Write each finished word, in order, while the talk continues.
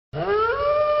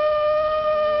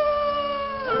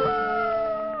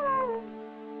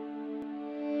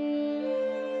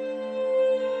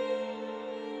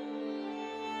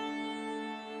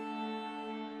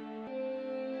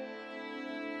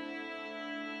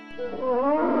Hello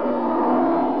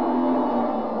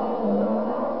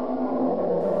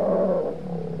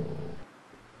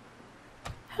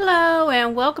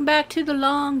and welcome back to the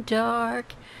Long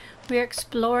Dark. We're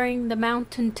exploring the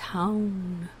mountain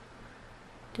town.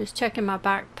 Just checking my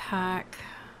backpack.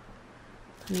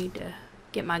 I need to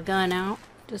get my gun out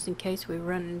just in case we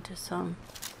run into some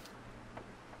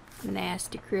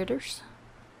nasty critters.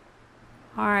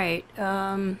 Alright,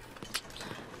 I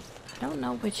don't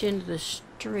know which end of the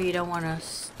street I want to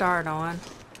start on.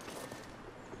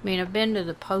 I mean, I've been to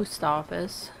the post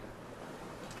office.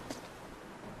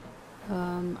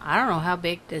 I don't know how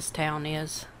big this town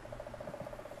is.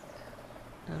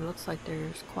 It looks like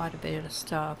there's quite a bit of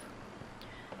stuff.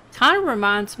 Kind of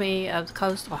reminds me of the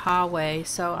coastal highway,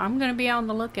 so I'm going to be on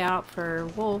the lookout for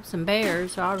wolves and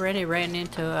bears. I already ran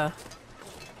into a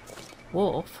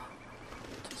wolf.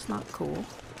 It's not cool.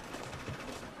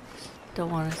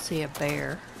 Don't want to see a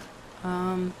bear.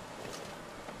 Ooh,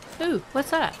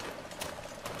 what's that?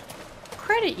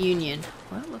 Credit union.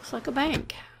 Well, it looks like a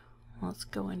bank. Let's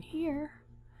go in here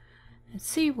and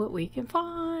see what we can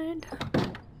find.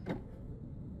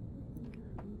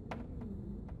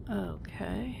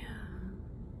 Okay.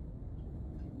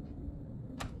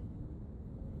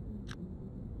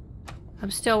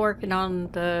 I'm still working on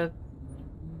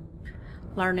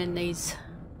learning these.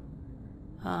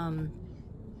 Let's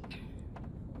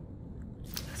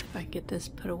see if I can get this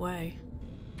put away.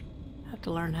 I have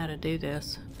to learn how to do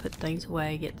this. Put things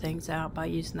away, get things out by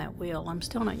using that wheel. I'm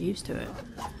still not used to it.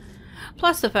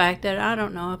 Plus the fact that I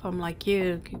don't know if I'm like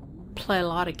you, play a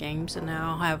lot of games and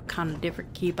now I have kind of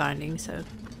different key bindings, so.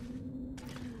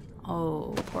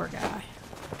 Oh, poor guy.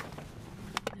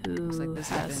 Looks like this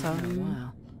has been here a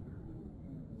while.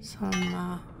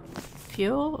 Some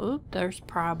fuel. Oop, there's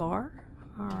pry bar.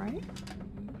 Alright.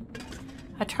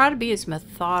 I try to be as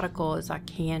methodical as I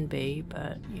can be,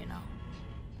 but you know.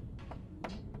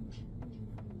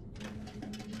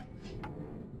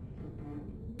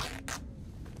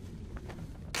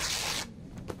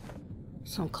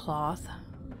 Some cloth.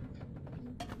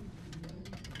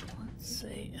 Let's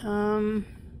see. I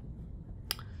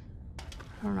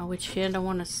don't know which end I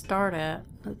want to start at.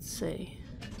 Let's see.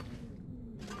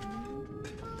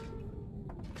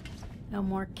 No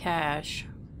more cash.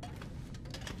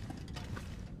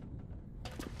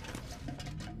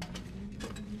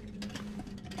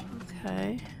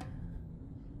 Okay.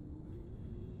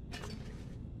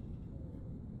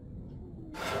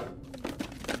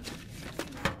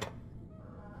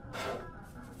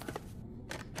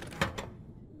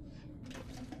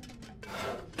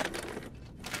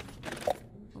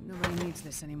 Nobody needs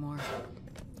this anymore.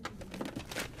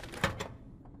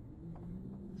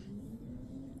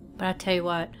 But I tell you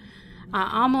what,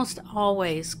 I almost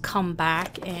always come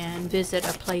back and visit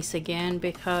a place again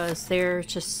because there's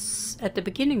just, at the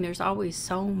beginning there's always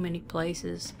so many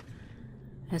places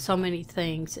and so many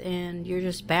things and you're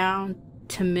just bound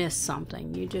to miss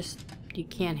something. You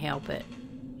can't help it,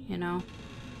 you know.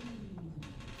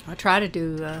 I try to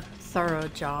do a thorough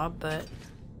job, but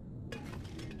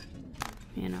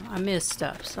you know, I miss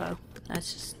stuff, so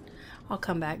that's just, I'll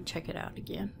come back and check it out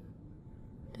again.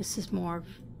 This is more of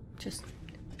just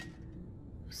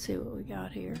see what we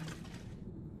got here.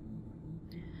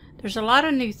 There's a lot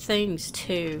of new things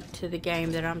too to the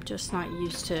game that I'm just not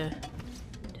used to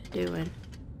doing.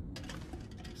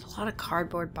 There's a lot of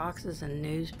cardboard boxes and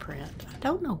newsprint. I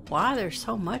don't know why there's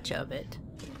so much of it.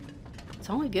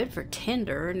 It's only good for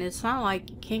tinder, and it's not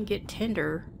like you can't get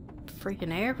tinder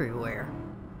freaking everywhere,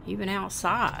 even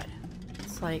outside.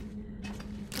 It's like,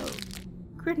 oh,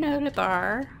 granola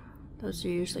bar. Those are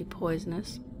usually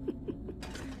poisonous.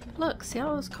 Look, see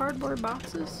all those cardboard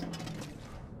boxes?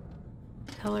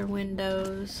 Color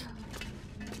windows.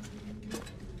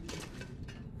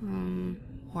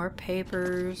 More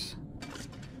papers.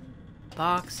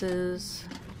 Boxes.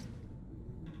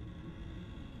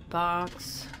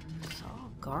 Box. It's all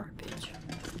garbage.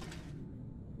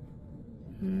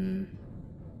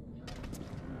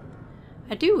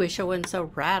 I do wish I wasn't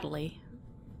so rattly.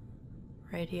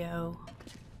 Radio.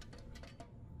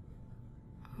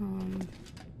 I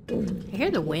hear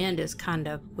the wind is kind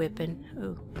of whipping.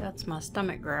 Ooh, that's my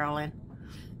stomach growling.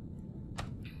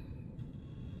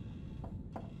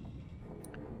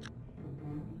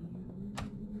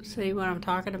 See what I'm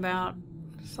talking about?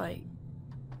 It's like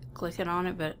clicking on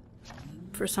it, but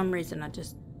for some reason I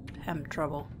just having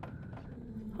trouble.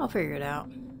 I'll figure it out.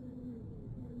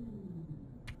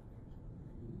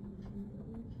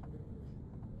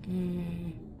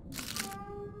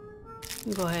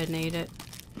 Go ahead and eat it.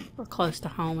 We're close to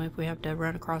home. If we have to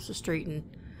run across the street and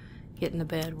get in the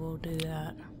bed, we'll do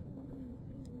that.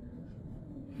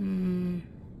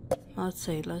 Let's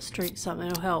see, let's drink something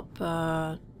that'll help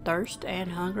thirst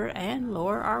and hunger and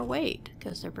lower our weight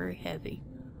because they're very heavy.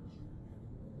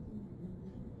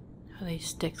 How these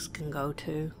sticks can go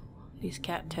to, these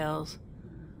cattails.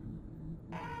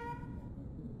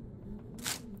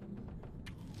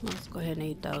 Let's go ahead and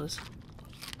eat those.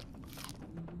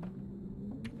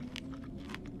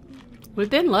 We've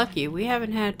been lucky. We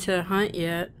haven't had to hunt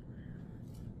yet.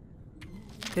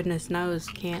 Goodness knows,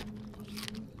 can't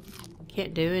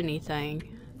do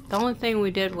anything. The only thing we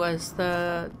did was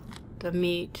the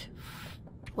meat.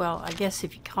 Well, I guess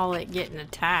if you call it getting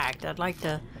attacked, I'd like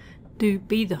to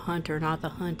be the hunter, not the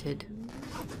hunted.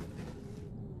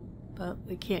 But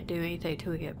we can't do anything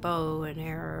till we get bow and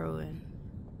arrow and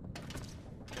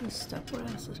stuff. What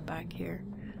else is back here?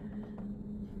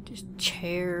 Just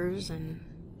chairs and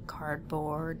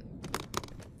cardboard.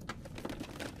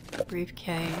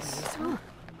 Briefcase. Oh.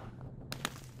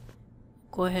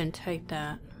 Go ahead and take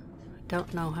that. I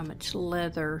don't know how much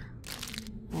leather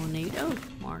we'll need. Oh,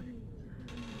 more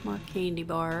candy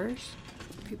bars.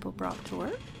 People brought to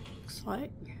work. Looks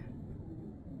like.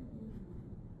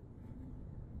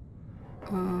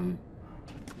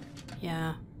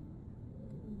 Yeah.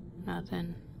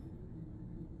 Nothing.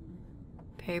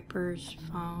 Papers,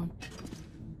 phone.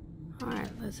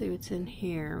 Alright, let's see what's in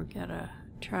here. We got a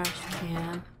trash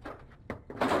can.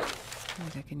 I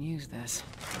think I can use this.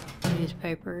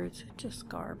 Newspapers, just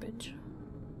garbage.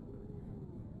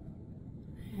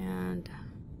 And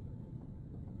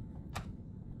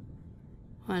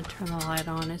I'm going to turn the light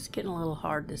on. It's getting a little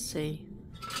hard to see.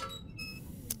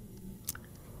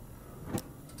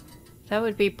 That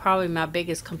would be probably my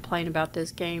biggest complaint about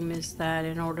this game, is that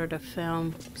in order to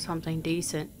film something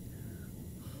decent,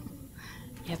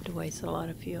 you have to waste a lot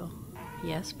of fuel.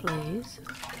 Yes, please.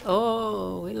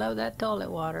 Oh, we love that toilet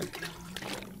water.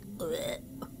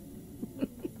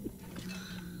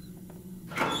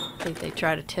 I think they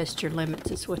try to test your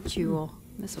limits. It's what you will.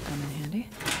 This will come in handy.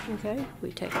 Okay,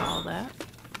 we take all that.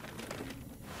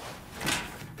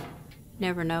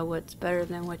 Never know what's better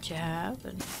than what you have.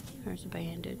 And there's a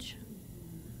bandage.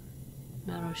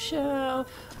 Metal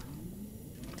shelf.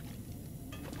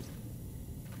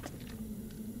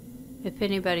 If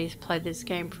anybody's played this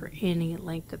game for any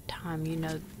length of time, you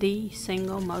know the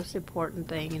single most important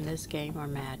thing in this game are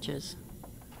matches.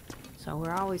 So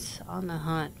we're always on the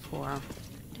hunt for them.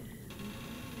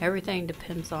 Everything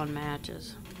depends on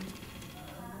matches.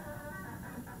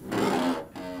 I'll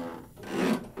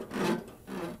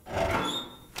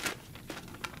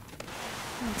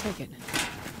take it.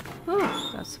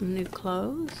 Oh, got some new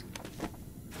clothes.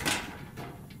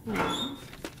 Oh.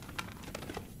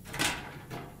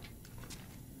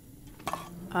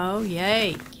 Oh,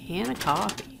 yay. Can of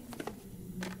coffee.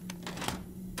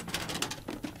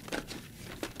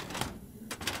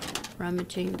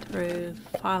 Rummaging through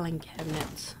filing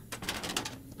cabinets.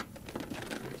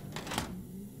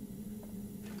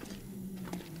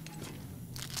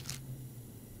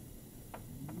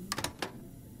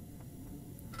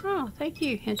 Oh, thank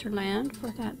you, Hinterland,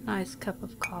 for that nice cup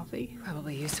of coffee.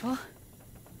 Probably useful.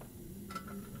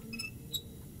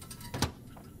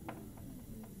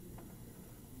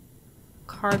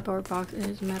 Cardboard box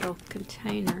is metal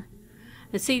container.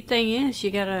 The see, thing is, you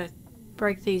gotta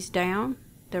break these down.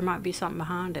 There might be something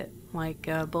behind it, like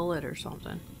a bullet or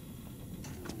something.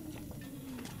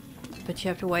 But you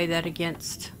have to weigh that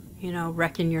against, you know,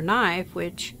 wrecking your knife,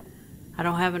 which I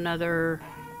don't have another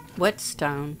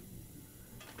whetstone.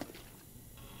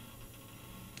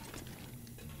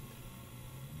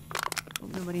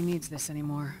 Nobody needs this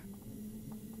anymore.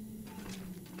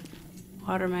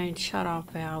 Water main shut-off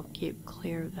valve, keep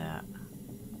clear of that.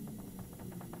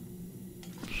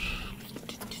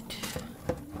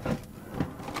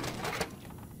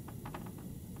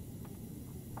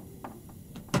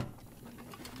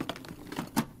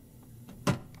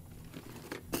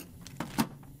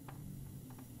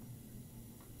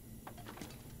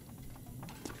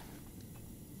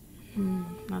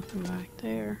 Nothing back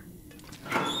there.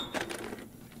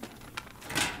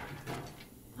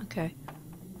 Okay.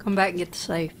 Come back and get the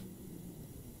safe.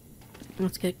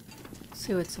 Let's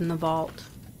see what's in the vault.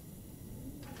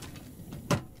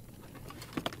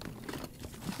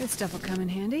 This stuff will come in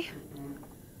handy.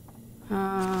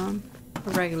 A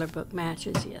regular book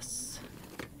matches, yes.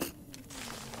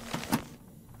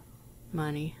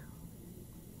 Money.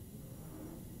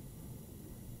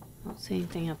 Don't see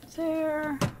anything up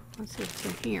there. Let's see what's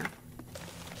in here.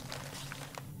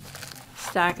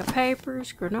 Stack of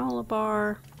papers, granola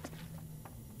bar.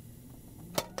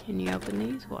 Can you open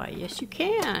these? Why, yes you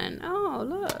can. Oh,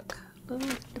 look. Little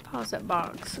deposit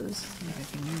boxes. I think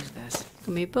I can use this.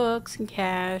 Gonna be books and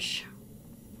cash.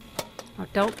 I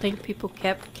don't think people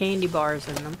kept candy bars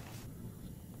in them.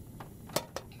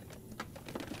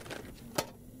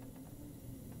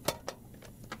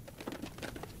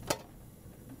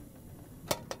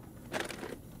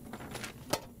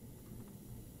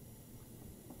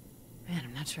 Man,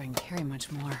 I'm not sure I can carry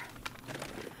much more.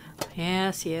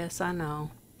 Yes, yes, I know.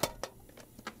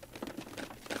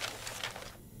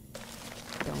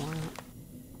 Don't want it.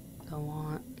 Don't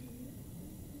want.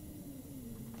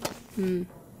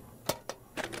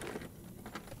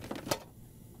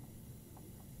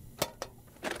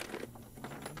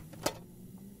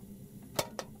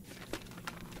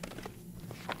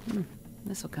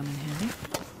 This will come in handy.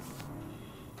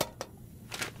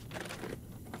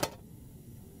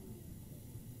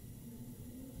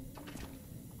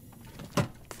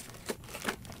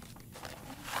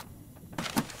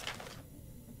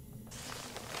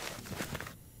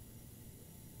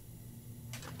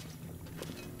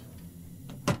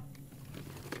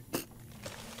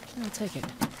 I'll take it.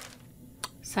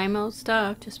 Same old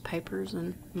stuff, just papers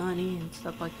and money and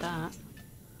stuff like that.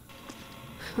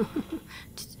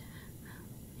 Just,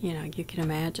 you know, you can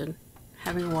imagine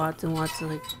having lots and lots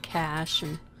of cash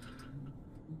and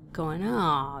going,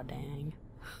 oh dang.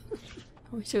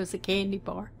 I wish it was a candy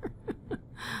bar.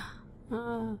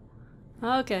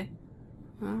 Okay.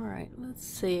 Alright, let's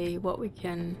see what we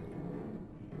can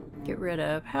get rid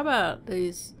of. How about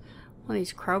these, one of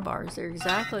these crowbars? They're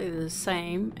exactly the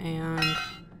same, and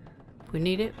if we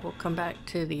need it, we'll come back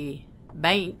to the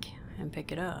bank and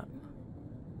pick it up.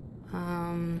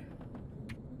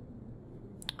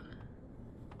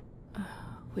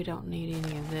 We don't need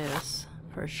any of this,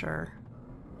 for sure.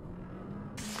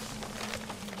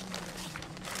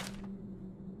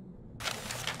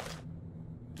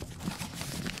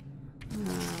 We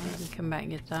can come back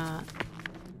and get that.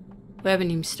 We haven't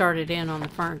even started in on the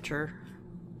furniture,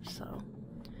 so.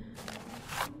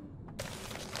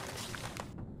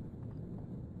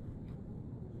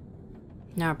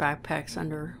 Now our backpack's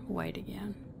underweight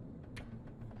again.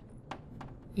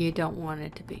 You don't want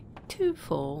it to be too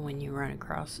full when you run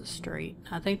across the street.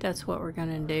 I think that's what we're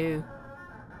gonna do.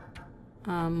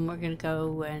 We're gonna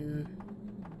go and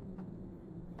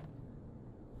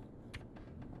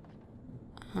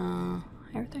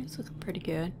everything's looking pretty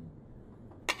good.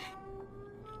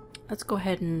 Let's go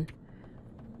ahead and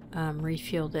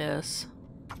refuel this.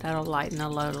 That'll lighten the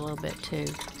load a little bit too.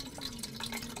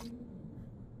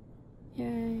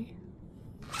 Yay.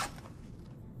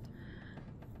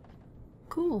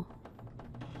 Cool.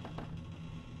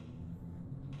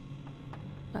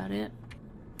 About it.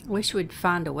 Wish we'd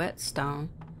find a whetstone.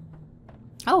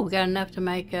 Oh, we got enough to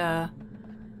make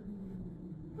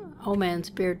old man's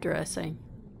beard dressing.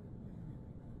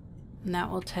 And that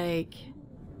will take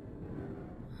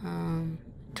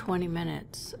 20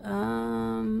 minutes.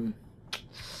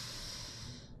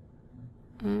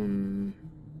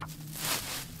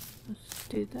 Let's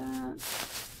do that.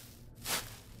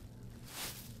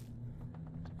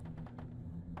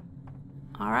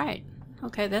 All right.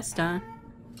 Okay, that's done.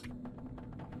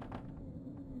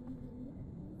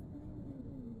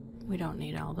 We don't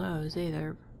need all those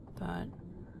either, but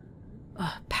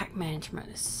pack management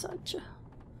is such a...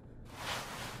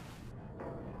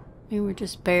 I mean, we're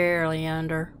just barely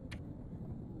under.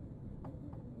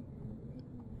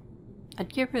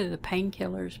 I'd get rid of the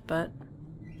painkillers, but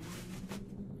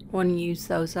want to use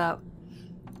those up.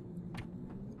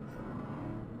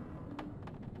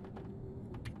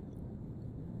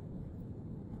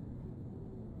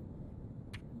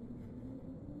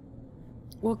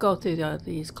 We'll go through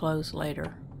these clothes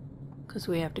later because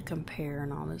we have to compare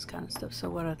and all this kind of stuff. So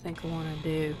what I think I want to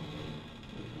do,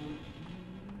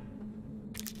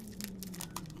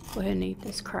 go ahead and eat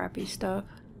this crappy stuff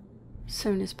as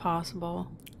soon as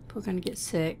possible. If we're going to get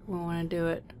sick, we want to do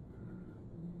it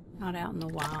not out in the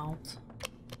wilds.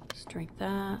 Just drink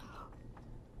that.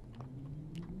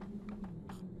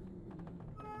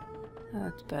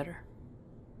 That's better.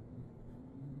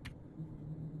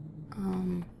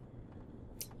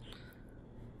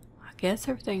 I guess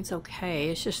everything's okay.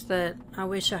 It's just that I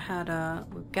wish I had a...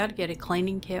 We've got to get a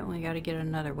cleaning kit and we got to get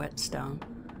another whetstone.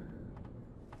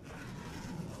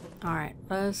 Alright,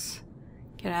 let's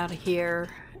get out of here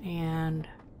and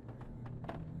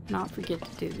not forget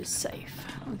to do the safe.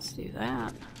 Let's do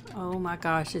that. Oh my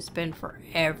gosh, it's been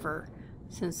forever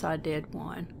since I did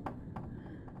one.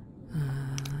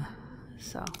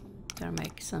 So, gonna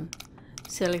make some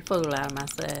silly fool out of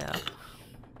myself.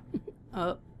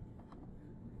 Oh.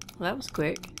 Well, that was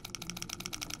quick.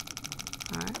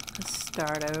 Alright, let's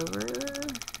start over.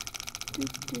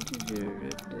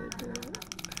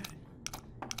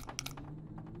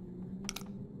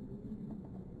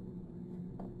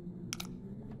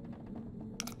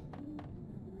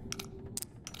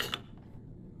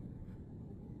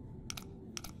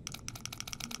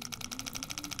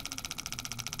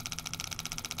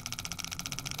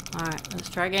 Alright, let's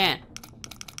try again.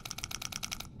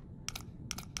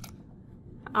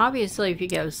 Obviously, if you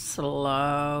go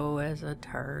slow as a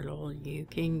turtle, you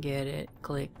can get it.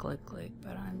 Click, click, click.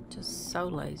 But I'm just so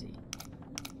lazy.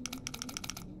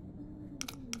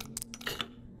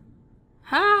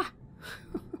 Ha!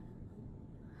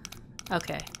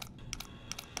 Okay.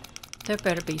 There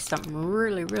better be something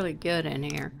really, really good in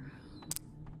here.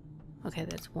 Okay,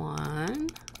 that's 1.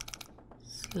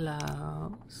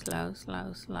 Slow, slow,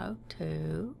 slow, slow.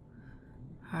 2.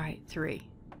 Alright, 3.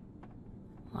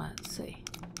 Let's see.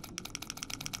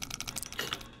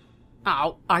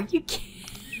 Oh, are you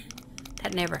kidding?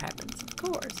 That never happens, of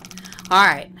course.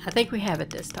 Alright, I think we have it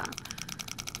this time.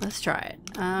 Let's try it.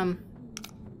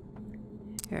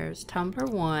 Here's tumbler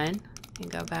 1.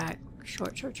 And go back.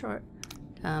 Short, short, short.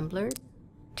 Tumbler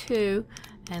 2.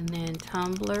 And then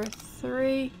tumbler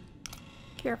 3.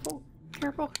 Careful,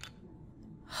 careful.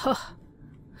 Huh.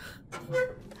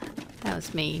 That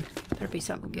was mean. Better be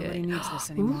something good. Nobody needs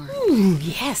this anymore. Ooh,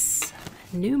 yes!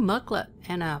 A new muglet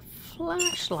and a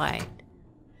flashlight.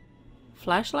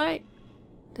 Flashlight?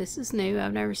 This is new.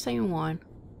 I've never seen one.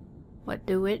 What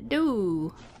do it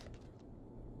do?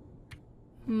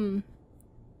 I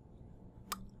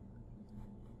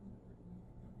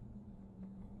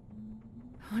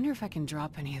wonder if I can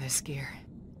drop any of this gear.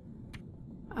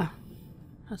 Oh,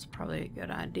 that's probably a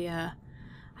good idea.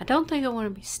 I don't think I want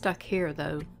to be stuck here,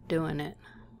 though, doing it.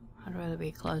 I'd rather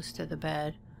be close to the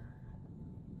bed.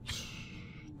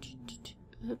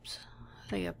 Oops. I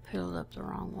think I peeled up the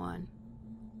wrong one.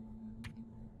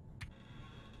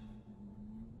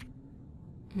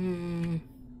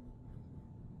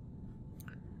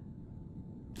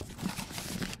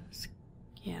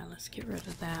 Yeah, let's get rid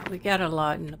of that. We got a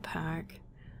lot in the pack.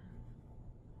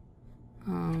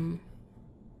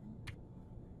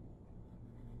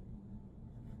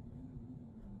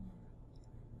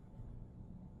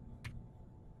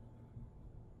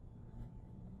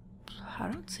 I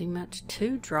don't see much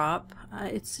to drop.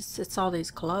 It's all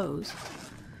these clothes.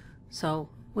 So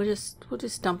we'll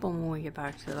just dump them when we get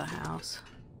back to the house.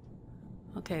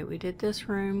 Okay, we did this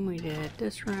room. We did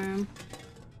this room.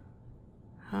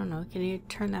 I don't know. Can you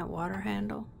turn that water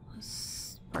handle?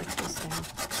 Let's break this down.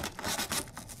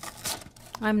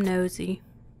 I'm nosy.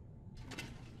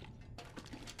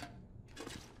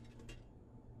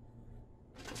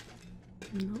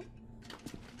 Nope.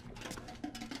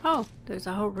 Oh, there's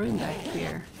a whole room back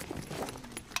here.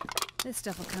 This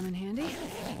stuff will come in handy.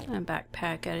 A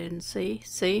backpack I didn't see.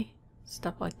 See?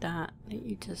 Stuff like that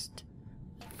you just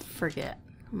forget.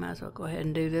 Might as well go ahead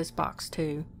and do this box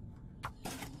too.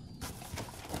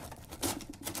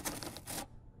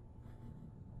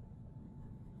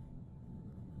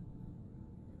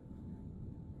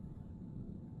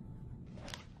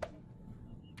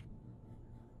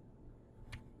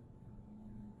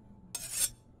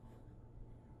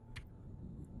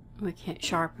 We can't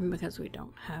sharpen because we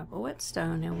don't have a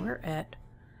whetstone, and we're at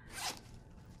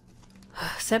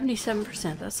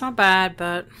 77%. That's not bad,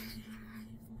 but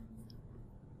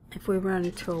if we run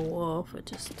into a wolf,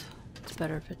 it's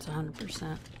better if it's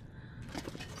 100%.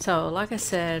 So, like I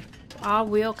said, I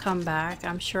will come back.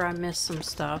 I'm sure I missed some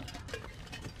stuff,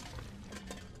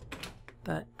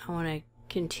 but I want to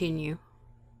continue.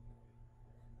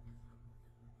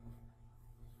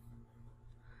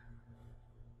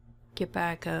 Get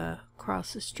back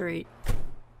across the street.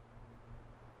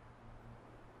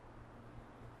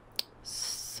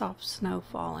 Soft snow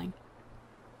falling.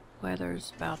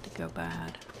 Weather's about to go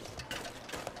bad.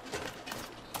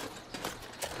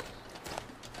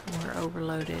 We're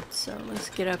overloaded, so let's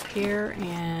get up here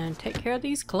and take care of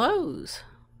these clothes.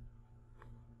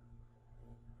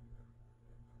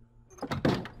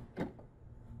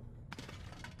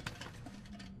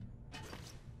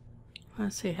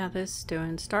 Let's see how this is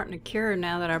doing. It's starting to cure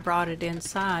now that I brought it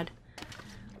inside.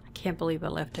 I can't believe I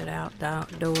left it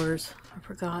outdoors. I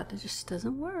forgot. It just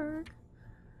doesn't work.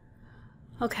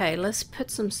 Okay, let's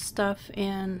put some stuff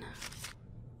in.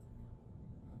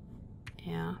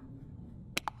 Yeah.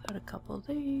 Got a couple of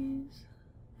these.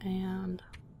 And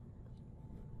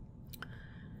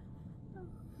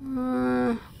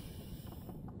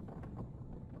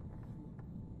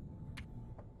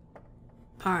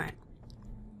alright.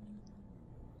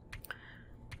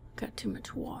 Got too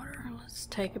much water. Let's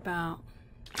take about,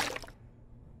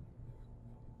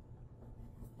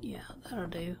 yeah, that'll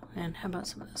do. And how about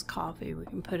some of this coffee we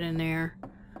can put in there?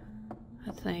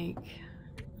 I think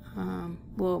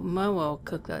we'll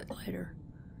cook that later.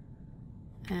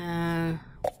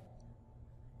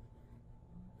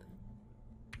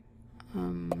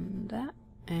 That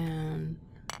and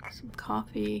some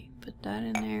coffee, put that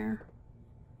in there.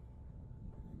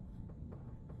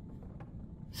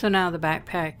 So now the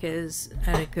backpack is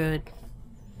at a good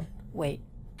weight.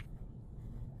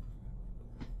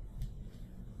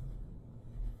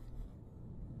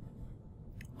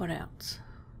 What else?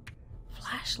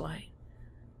 Flashlight.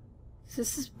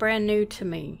 This is brand new to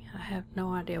me. I have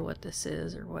no idea what this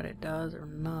is or what it does or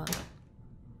nothing.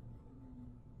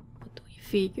 But we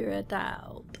figure it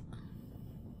out.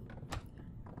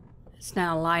 It's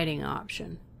now a lighting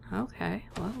option. Okay,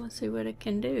 well, let's see what it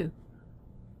can do.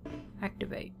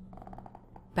 Activate.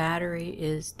 Battery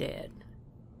is dead.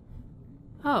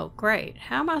 Oh, great.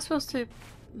 How am I supposed to...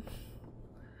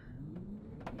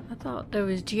 I thought there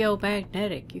was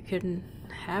geomagnetic. You couldn't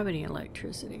have any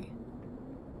electricity.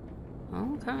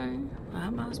 Okay. How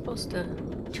am I supposed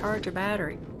to charge a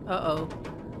battery? Uh-oh.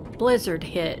 Blizzard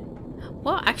hit.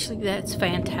 Well, actually, that's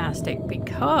fantastic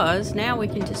because now we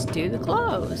can just do the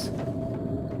clothes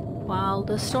while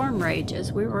the storm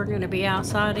rages. We were going to be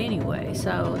outside anyway,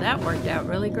 so that worked out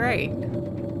really great.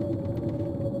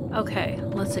 Okay,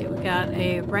 let's see. We got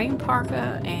a rain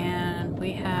parka and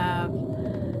we have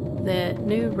the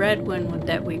new red one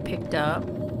that we picked up.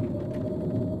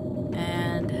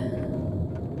 And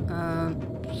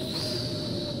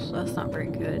that's not very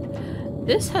good.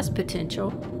 This has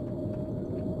potential.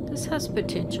 This has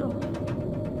potential.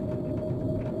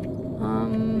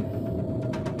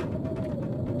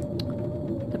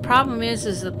 The problem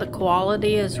is that the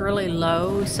quality is really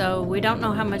low, so we don't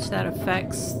know how much that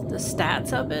affects the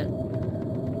stats of it.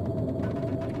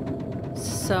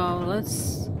 So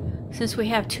let's, since we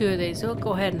have two of these, we'll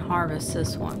go ahead and harvest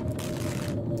this one.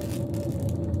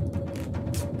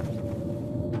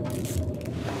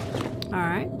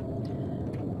 Alright.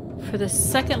 For the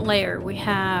second layer, we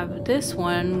have this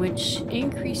one, which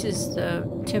increases the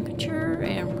temperature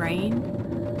and rain.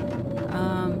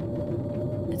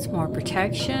 It's more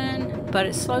protection, but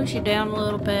it slows you down a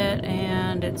little bit,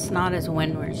 and it's not as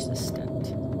wind resistant,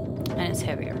 and it's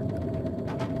heavier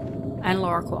and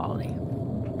lower quality,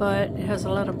 but it has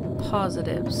a lot of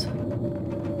positives.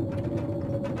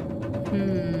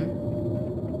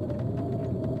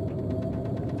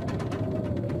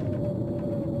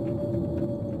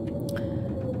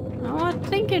 I'm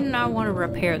thinking I want to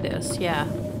repair this. Yeah,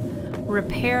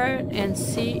 repair it and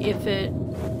see if it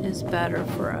is better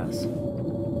for us.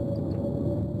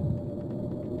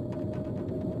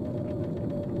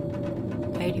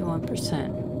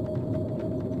 81%.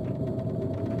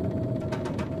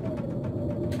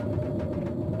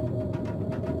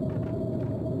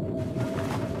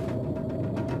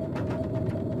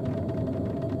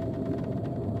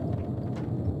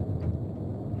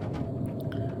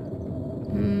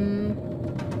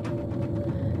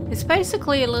 It's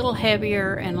basically a little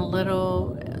heavier and a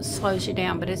little slows you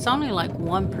down, but it's only like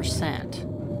 1%.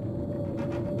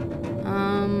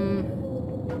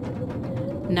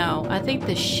 No, I think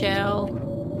the shell,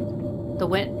 the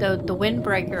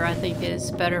windbreaker, I think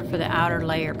is better for the outer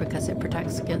layer because it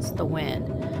protects against the wind.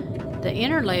 The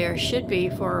inner layer should be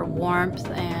for warmth,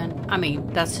 and I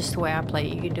mean that's just the way I play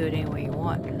it. You can do it any way you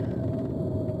want.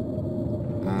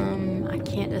 I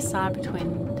can't decide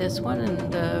between this one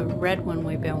and the red one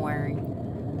we've been wearing.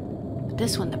 But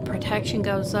this one, the protection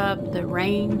goes up, the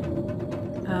rain,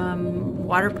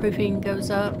 waterproofing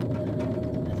goes up.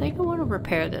 I think I want to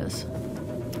repair this.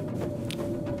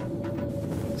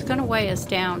 It's going to weigh us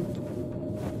down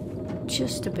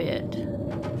just a bit.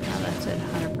 Now that's at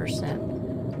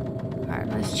 100%. Alright,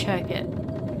 let's check it.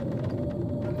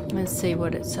 Let's see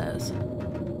what it says.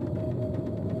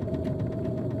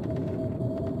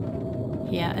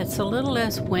 Yeah, it's a little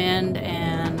less wind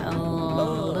and a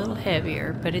little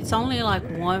heavier, but it's only like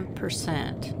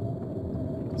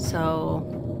 1%. So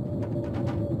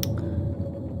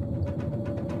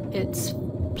it's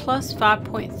plus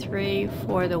 5.3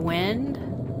 for the wind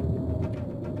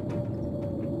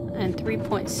and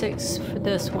 3.6 for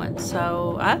this one.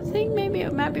 So I think maybe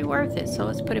it might be worth it. So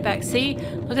let's put it back. See,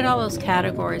 look at all those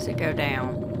categories that go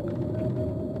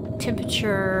down.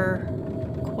 Temperature,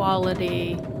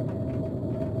 quality,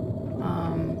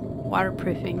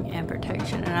 waterproofing, and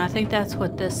protection. And I think that's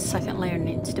what this second layer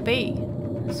needs to be.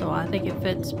 So I think it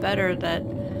fits better that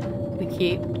we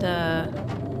keep the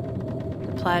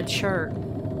plaid shirt.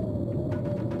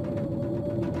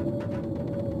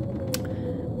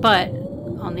 But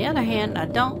on the other hand, I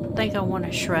don't think I want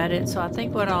to shred it, so I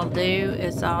think what I'll do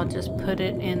is I'll just put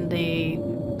it in the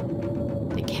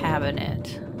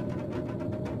cabinet.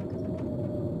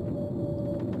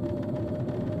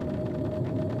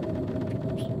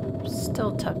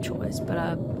 Still a tough choice, but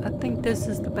I think this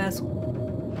is the best one.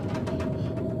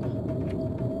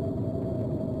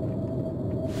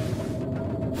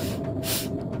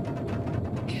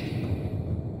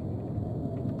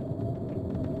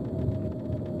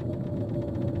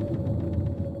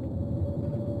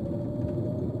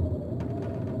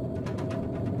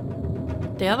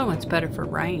 The other one's better for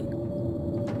rain.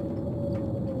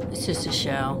 It's just a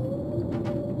shell.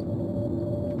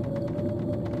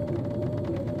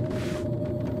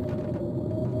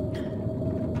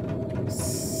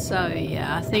 So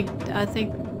yeah, I think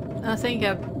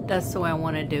that's the way I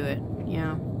want to do it.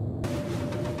 Yeah.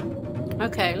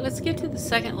 Okay, let's get to the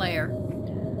second layer.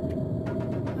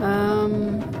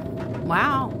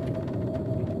 Wow.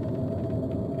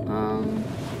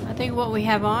 I think what we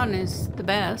have on is the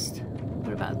best.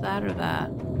 What about that or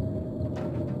that?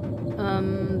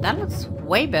 That looks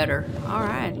way better. All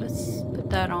right, let's put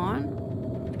that on.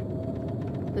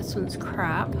 This one's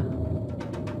crap.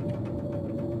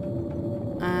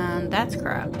 And that's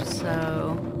crap,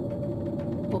 so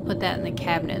we'll put that in the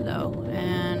cabinet though.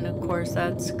 And of course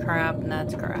that's crap and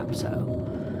that's crap, so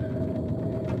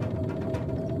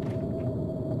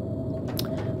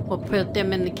we'll put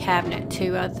them in the cabinet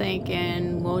too, I think,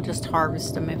 and we'll just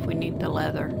harvest them if we need the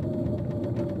leather.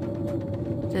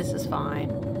 This is fine.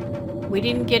 We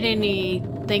didn't get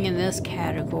anything in this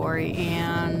category,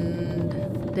 and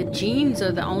the jeans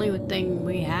are the only thing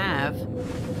we have.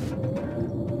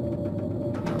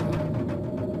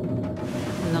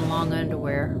 And the long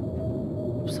underwear.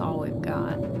 That's all we've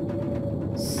got.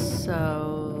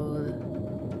 So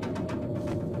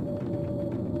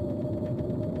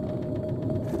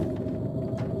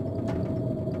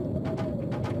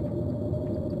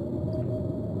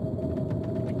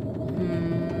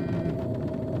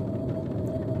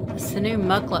it's the new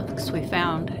mucklucks we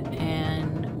found,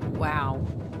 and wow.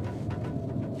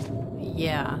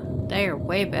 Yeah, they are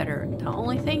way better. The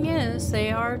only thing is,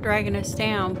 they are dragging us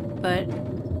down, but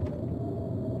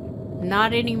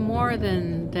not any more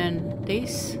than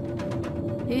these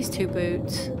two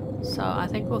boots. So I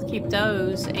think we'll keep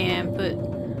those and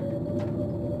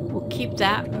we'll keep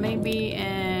that maybe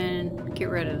and get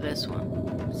rid of this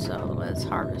one. So let's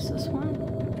harvest this one.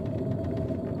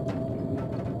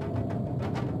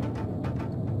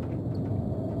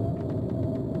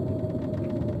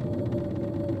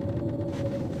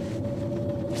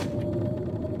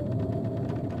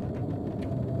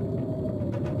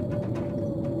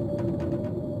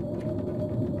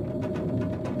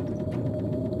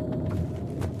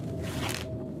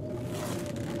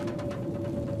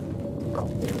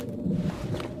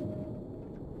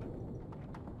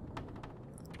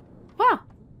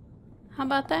 How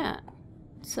about that?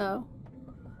 So,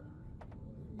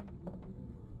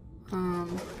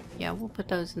 yeah, we'll put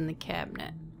those in the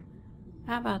cabinet.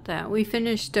 How about that? We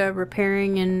finished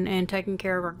repairing and taking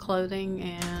care of our clothing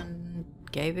and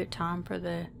gave it time for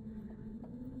the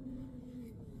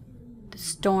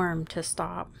storm to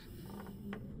stop.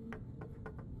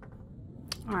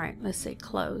 Alright, let's see,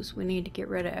 clothes. We need to get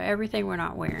rid of everything we're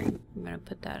not wearing. I'm going to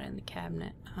put that in the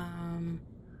cabinet.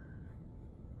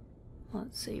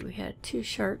 Let's see, we had 2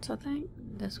 shirts, I think.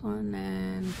 This one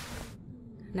and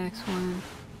the next one.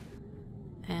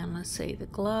 And let's see, the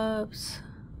gloves.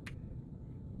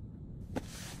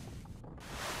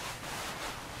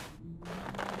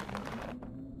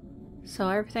 So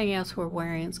everything else we're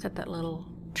wearing, it's got that little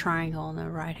triangle in the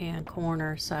right-hand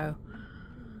corner, so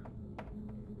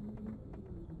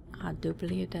I do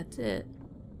believe that's it.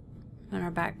 And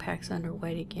our backpack's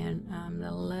underweight again.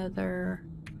 The leather.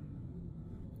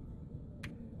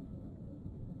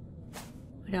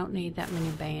 We don't need that many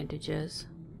bandages.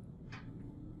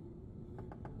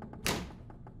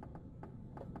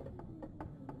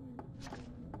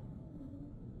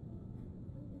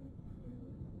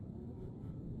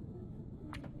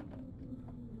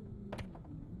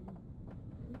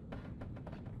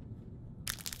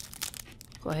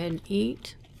 Go ahead and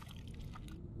eat.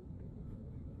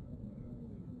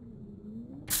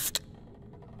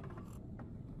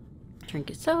 Drink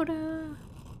a soda.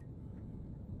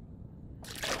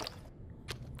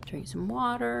 Drink some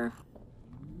water.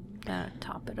 That'll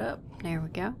top it up. There we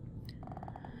go.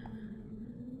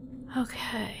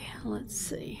 Okay, let's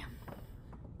see.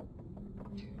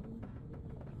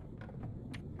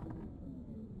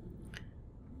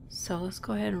 So let's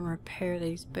go ahead and repair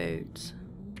these boots.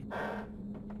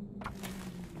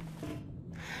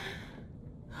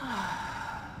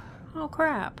 Oh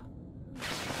crap.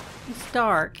 It's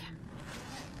dark.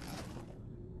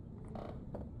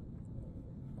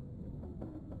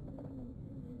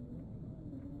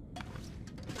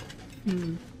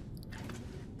 Okay,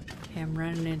 I'm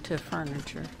running into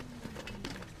furniture.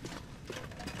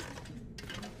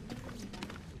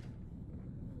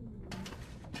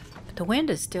 But the wind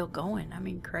is still going. I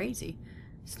mean, crazy.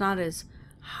 It's not as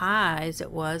high as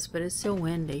it was, but it's still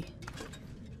windy.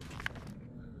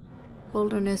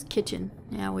 Wilderness Kitchen.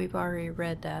 Yeah, we've already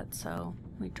read that, so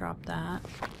we dropped that.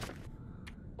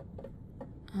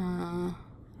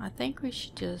 I think we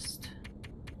should just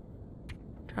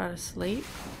try to sleep.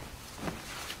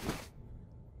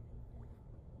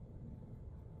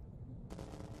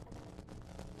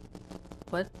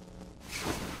 What?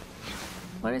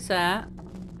 What is that?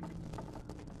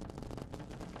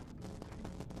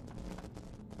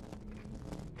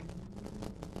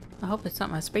 I hope it's not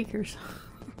my speakers.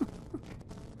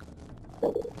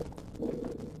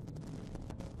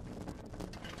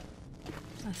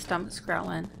 My stomach's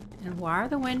growling. And why are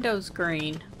the windows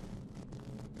green?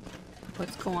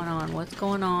 What's going on? What's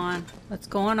going on? What's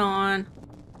going on?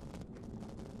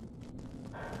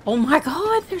 Oh my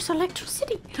god, there's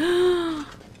electricity!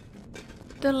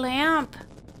 The lamp!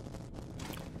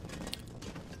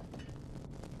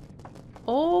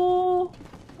 Oh!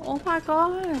 Oh my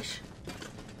gosh!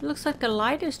 It looks like the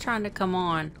light is trying to come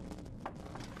on.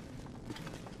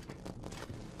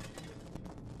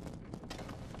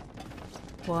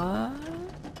 What?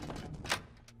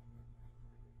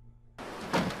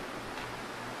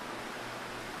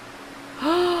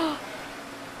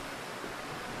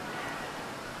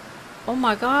 Oh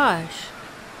my gosh.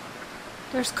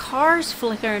 There's cars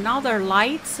flickering, all their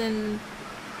lights, and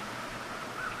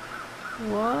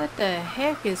what the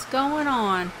heck is going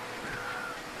on?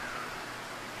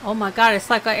 Oh my god, it's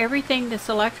like everything that's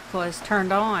electrical is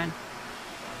turned on.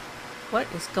 What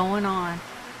is going on?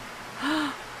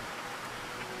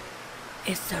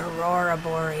 It's the Aurora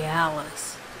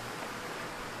Borealis.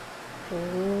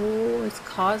 Oh, it's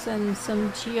causing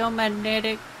some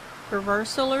geomagnetic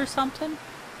reversal or something?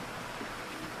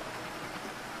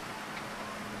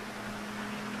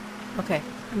 Okay,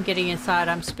 I'm getting inside.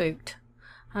 I'm spooked.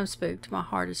 I'm spooked. My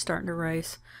heart is starting to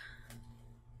race.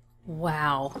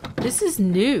 Wow. This is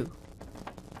new.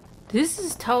 This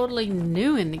is totally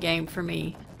new in the game for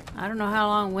me. I don't know how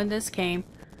long when this came.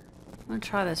 I'm gonna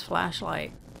try this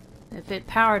flashlight. If it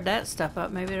powered that stuff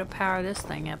up, maybe it'll power this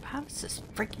thing up. How does this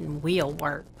freaking wheel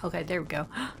work? Okay, there we go.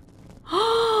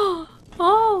 Oh!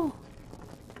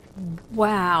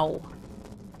 Wow.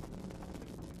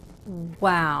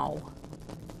 Wow.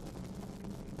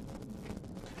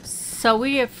 So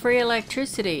we have free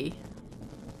electricity.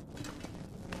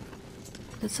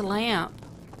 This lamp.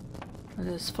 Or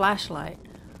this flashlight.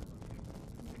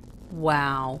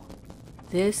 Wow.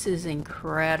 This is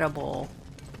incredible.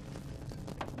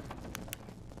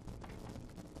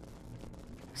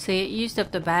 See, it used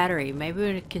up the battery.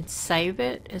 Maybe we can save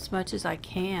it as much as I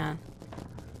can.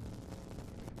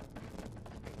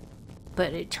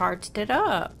 But it charged it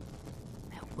up.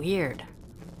 Weird.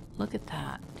 Look at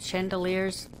that.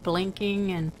 Chandeliers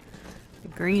blinking and the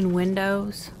green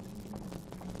windows.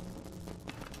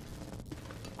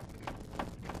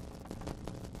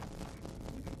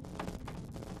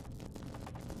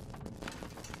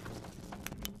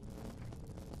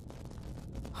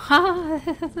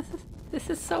 This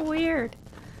is so weird.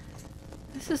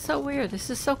 This is so weird. This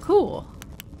is so cool.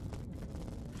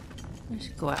 I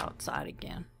should go outside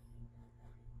again.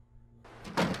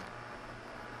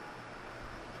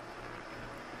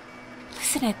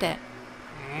 Listen at that.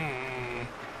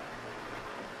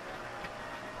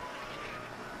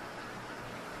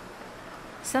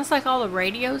 Sounds like all the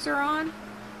radios are on.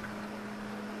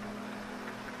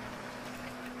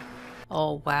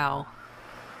 Oh, wow.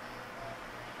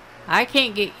 I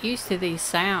can't get used to these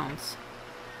sounds.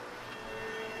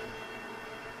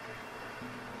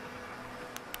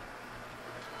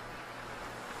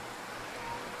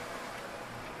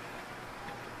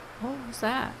 What was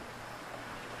that?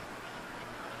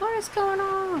 What is going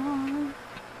on?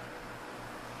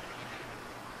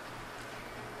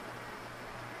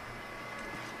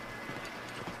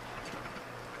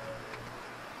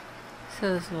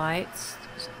 So those lights,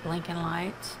 those blinking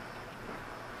lights.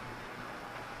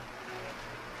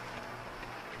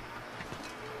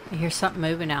 I hear something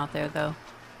moving out there, though.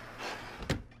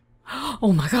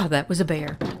 Oh my god, that was a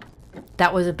bear.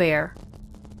 That was a bear.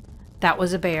 That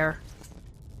was a bear.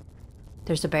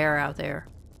 There's a bear out there.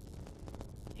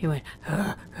 He went,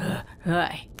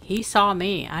 he saw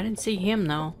me. I didn't see him,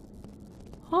 though.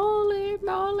 Holy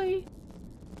moly.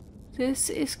 This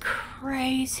is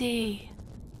crazy.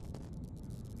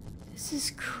 This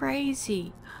is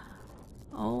crazy.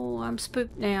 Oh, I'm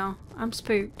spooked now. I'm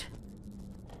spooked.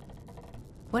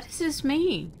 What does this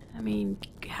mean? I mean,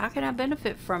 how can I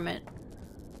benefit from it?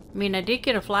 I mean, I did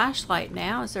get a flashlight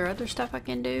now. Is there other stuff I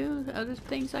can do? Other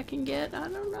things I can get? I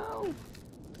don't know.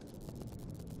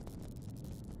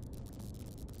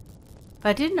 But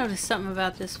I did notice something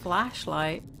about this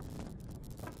flashlight,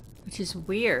 which is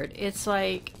weird. It's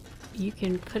like you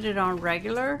can put it on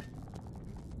regular.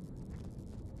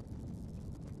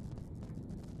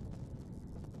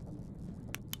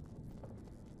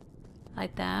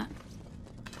 like that.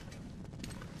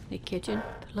 The kitchen.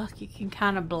 Look, you can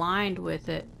kind of blind with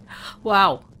it.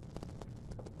 Wow.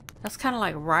 That's kind of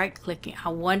like right-clicking. I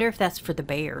wonder if that's for the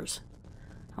bears.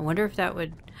 I wonder if that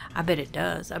would... I bet it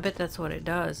does. I bet that's what it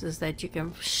does, is that you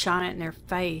can shine it in their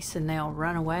face and they'll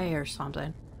run away or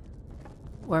something.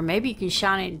 Or maybe you can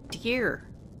shine it in deer.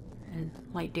 And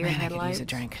like deer headlights. I could use a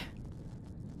drink.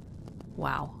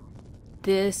 Wow.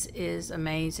 This is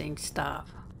amazing stuff.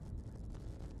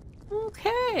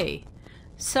 Okay.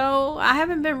 So, I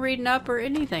haven't been reading up or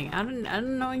anything. I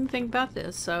didn't know anything about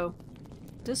this, so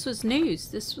this was news.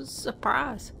 This was a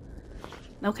surprise.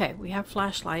 Okay, we have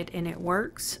flashlight and it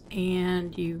works,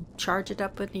 and you charge it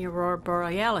up with the Aurora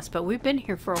Borealis, but we've been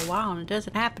here for a while and it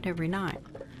doesn't happen every night.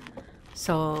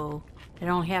 So, it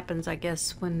only happens, I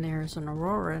guess, when there's an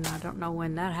aurora, and I don't know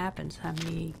when that happens, how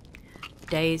many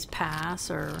days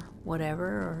pass or whatever,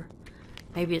 or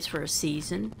maybe it's for a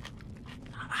season.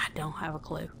 I don't have a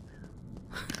clue.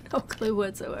 No clue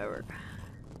whatsoever.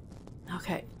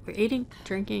 Okay, we're eating,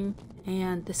 drinking,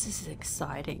 and this is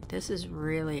exciting. This is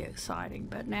really exciting.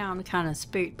 But now I'm kind of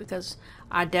spooked because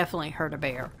I definitely heard a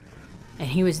bear. And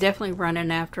he was definitely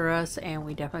running after us, and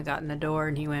we definitely got in the door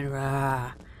and he went,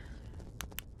 rah.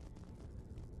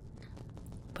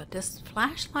 But this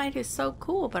flashlight is so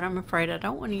cool, but I'm afraid I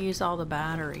don't want to use all the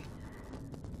battery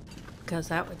because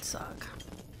that would suck.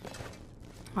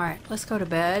 Alright, let's go to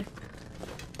bed.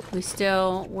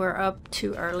 We're up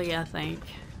too early, I think.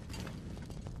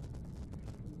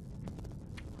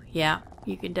 Yeah,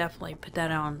 you can definitely put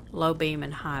that on low beam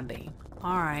and high beam.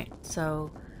 Alright,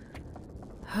 so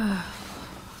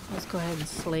let's go ahead and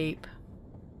sleep.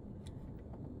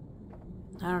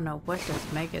 I don't know what to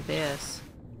make of this.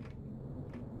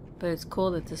 But it's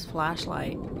cool that this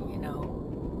flashlight, you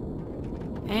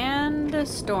know. And the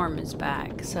storm is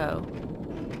back, so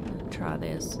I'll try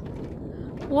this.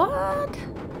 What?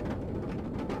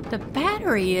 The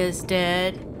battery is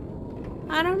dead.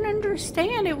 I don't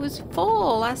understand. It was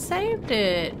full. I saved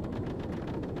it.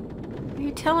 Are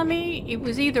you telling me it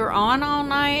was either on all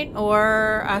night,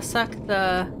 or I sucked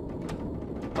the...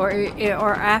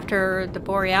 Or after the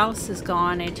Borealis is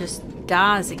gone, it just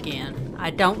dies again. I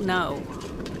don't know.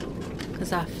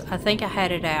 Because I think I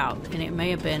had it out, and it may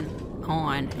have been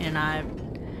on, and I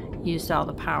used all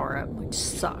the power up, which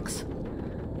sucks.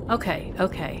 Okay,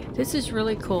 okay. This is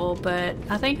really cool, but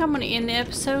I think I'm going to end the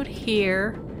episode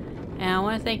here. And I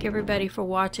want to thank everybody for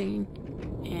watching.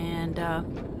 And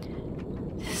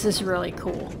this is really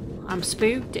cool. I'm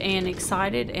spooked and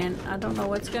excited, and I don't know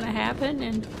what's going to happen.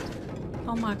 And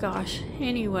oh my gosh.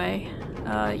 Anyway,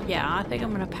 yeah, I think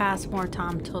I'm going to pass more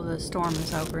time till the storm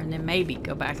is over, and then maybe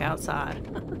go back outside.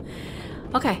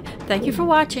 Okay, thank you for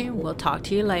watching. We'll talk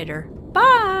to you later.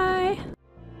 Bye!